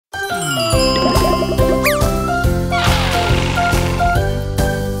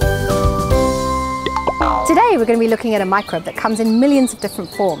going to be looking at a microbe that comes in millions of different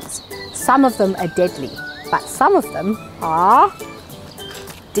forms. Some of them are deadly, but some of them are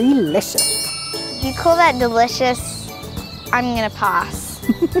delicious. You call that delicious? I'm going to pass.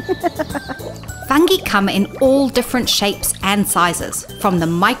 Fungi come in all different shapes and sizes, from the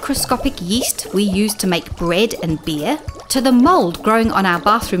microscopic yeast we use to make bread and beer, to the mould growing on our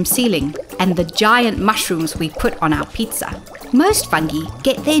bathroom ceiling, and the giant mushrooms we put on our pizza. Most fungi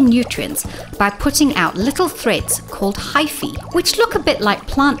get their nutrients by putting out little threads called hyphae, which look a bit like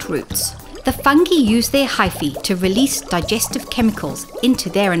plant roots. The fungi use their hyphae to release digestive chemicals into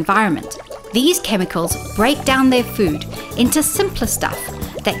their environment. These chemicals break down their food into simpler stuff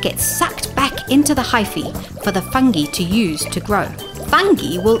that gets sucked back into the hyphae for the fungi to use to grow.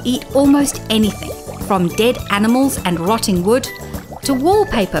 Fungi will eat almost anything, from dead animals and rotting wood to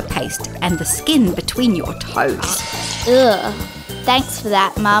wallpaper paste and the skin between your toes. Ugh. Thanks for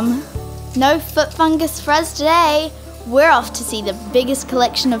that, Mum. No foot fungus for us today. We're off to see the biggest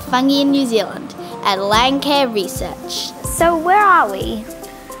collection of fungi in New Zealand at Landcare Research. So where are we?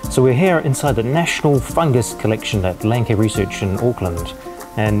 So we're here inside the National Fungus Collection at Landcare Research in Auckland.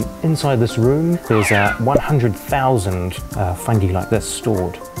 And inside this room, there's 100,000 fungi like this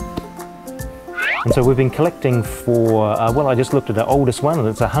stored. And so we've been collecting for, well, I just looked at the oldest one, and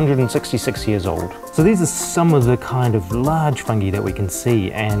it's 166 years old. So these are some of the kind of large fungi that we can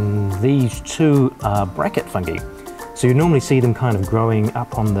see, and these two are bracket fungi. So you normally see them kind of growing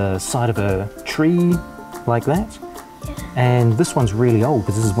up on the side of a tree like that. And this one's really old,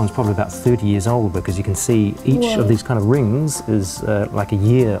 because this one's probably about 30 years old, because you can see each of these kind of rings is like a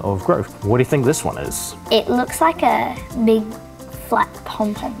year of growth. What do you think this one is? It looks like a big flat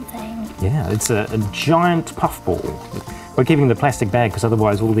pom-pom thing. Yeah, it's a giant puffball. We're keeping the plastic bag because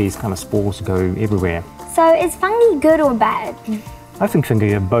otherwise all these kind of spores go everywhere. So is fungi good or bad? I think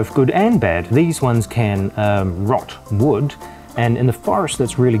fungi are both good and bad. These ones can rot wood, and in the forest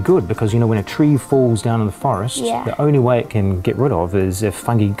that's really good, because you know when a tree falls down in the forest, the only way it can get rid of is if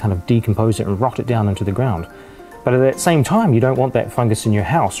fungi kind of decompose it and rot it down into the ground. But at that same time, you don't want that fungus in your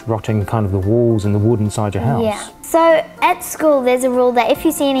house rotting kind of the walls and the wood inside your house. Yeah. So at school, there's a rule that if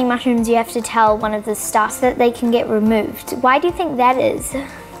you see any mushrooms, you have to tell one of the staff so that they can get removed. Why do you think that is?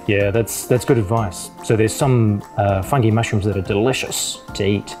 Yeah, that's good advice. So there's some fungi mushrooms that are delicious to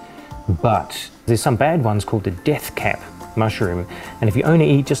eat, but there's some bad ones called the death cap mushroom, and if you only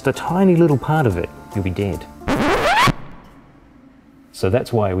eat just a tiny little part of it, you'll be dead. So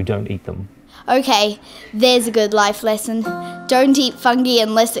that's why we don't eat them. Okay, there's a good life lesson. Don't eat fungi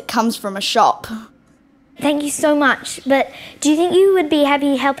unless it comes from a shop. Thank you so much. But do you think you would be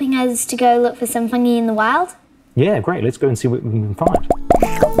happy helping us to go look for some fungi in the wild? Yeah, great. Let's go and see what we can find.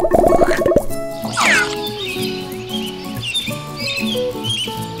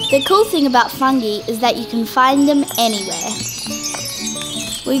 The cool thing about fungi is that you can find them anywhere.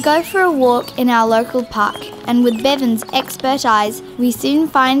 We go for a walk in our local park, and with Bevan's expert eyes, we soon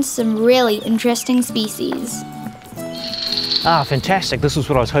find some really interesting species. Ah, fantastic. This is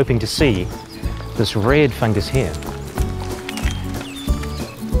what I was hoping to see. This red fungus here.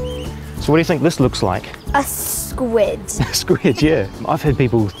 So what do you think this looks like? A squid. Squid, yeah. I've heard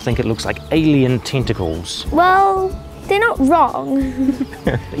people think it looks like alien tentacles. Well, they're not wrong.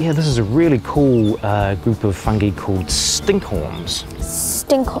 Yeah, this is a really cool group of fungi called stinkhorns.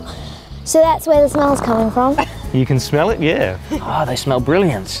 Stinkhorn. So that's where the smell's coming from? You can smell it, yeah. Oh, they smell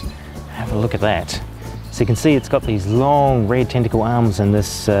brilliant. Have a look at that. So you can see it's got these long red tentacle arms and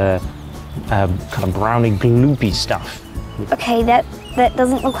this kind of browny gloopy stuff. Okay, that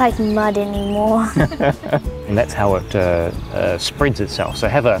doesn't look like mud anymore. And that's how it spreads itself. So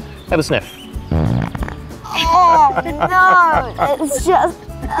have a sniff. Oh no! It's just,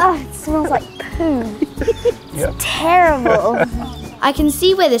 it smells like poo. It's terrible. I can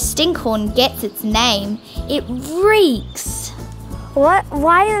see where the stinkhorn gets its name. It reeks. What?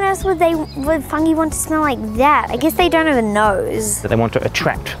 Why on earth would fungi want to smell like that? I guess they don't have a nose. They want to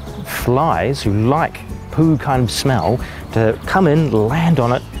attract flies who like poo kind of smell to come in, land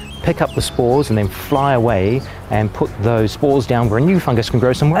on it, pick up the spores and then fly away and put those spores down where a new fungus can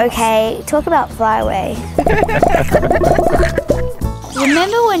grow somewhere else. Okay, talk about fly away.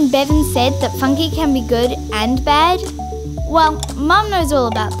 Remember when Bevan said that fungi can be good and bad? Well, Mum knows all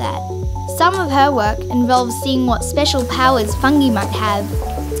about that. Some of her work involves seeing what special powers fungi might have.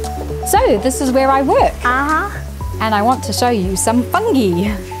 So this is where I work. Uh-huh. And I want to show you some fungi.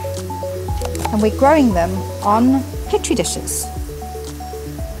 And we're growing them on Petri dishes.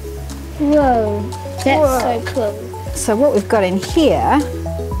 Whoa, that's so cool. So what we've got in here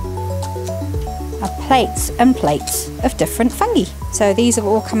are plates and plates of different fungi. So these have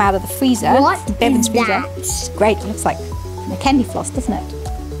all come out of the freezer. What Bevan's is freezer. that? It's great, it looks like a candy floss, doesn't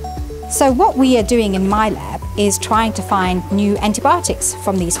it? So what we are doing in my lab is trying to find new antibiotics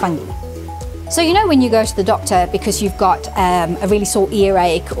from these fungi. So you know when you go to the doctor because you've got a really sore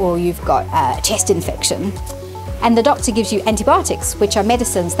earache or you've got a chest infection, and the doctor gives you antibiotics, which are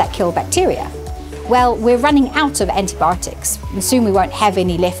medicines that kill bacteria. Well, we're running out of antibiotics and soon we won't have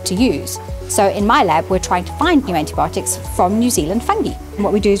any left to use. So in my lab, we're trying to find new antibiotics from New Zealand fungi. And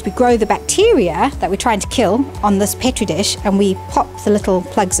what we do is we grow the bacteria that we're trying to kill on this petri dish and we pop the little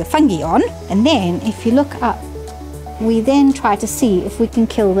plugs of fungi on. And then if you look up, we then try to see if we can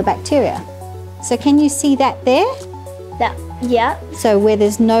kill the bacteria. So can you see that there? Yeah. So where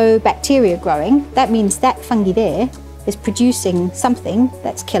there's no bacteria growing, that means that fungi there is producing something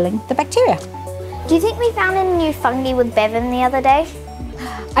that's killing the bacteria. Do you think we found any new fungi with Bevan the other day?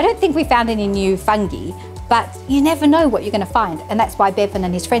 I don't think we found any new fungi, but you never know what you're going to find, and that's why Bevan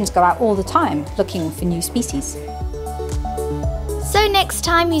and his friends go out all the time looking for new species. So next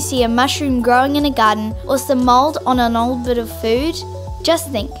time you see a mushroom growing in a garden or some mould on an old bit of food,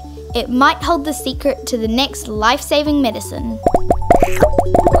 just think, it might hold the secret to the next life-saving medicine.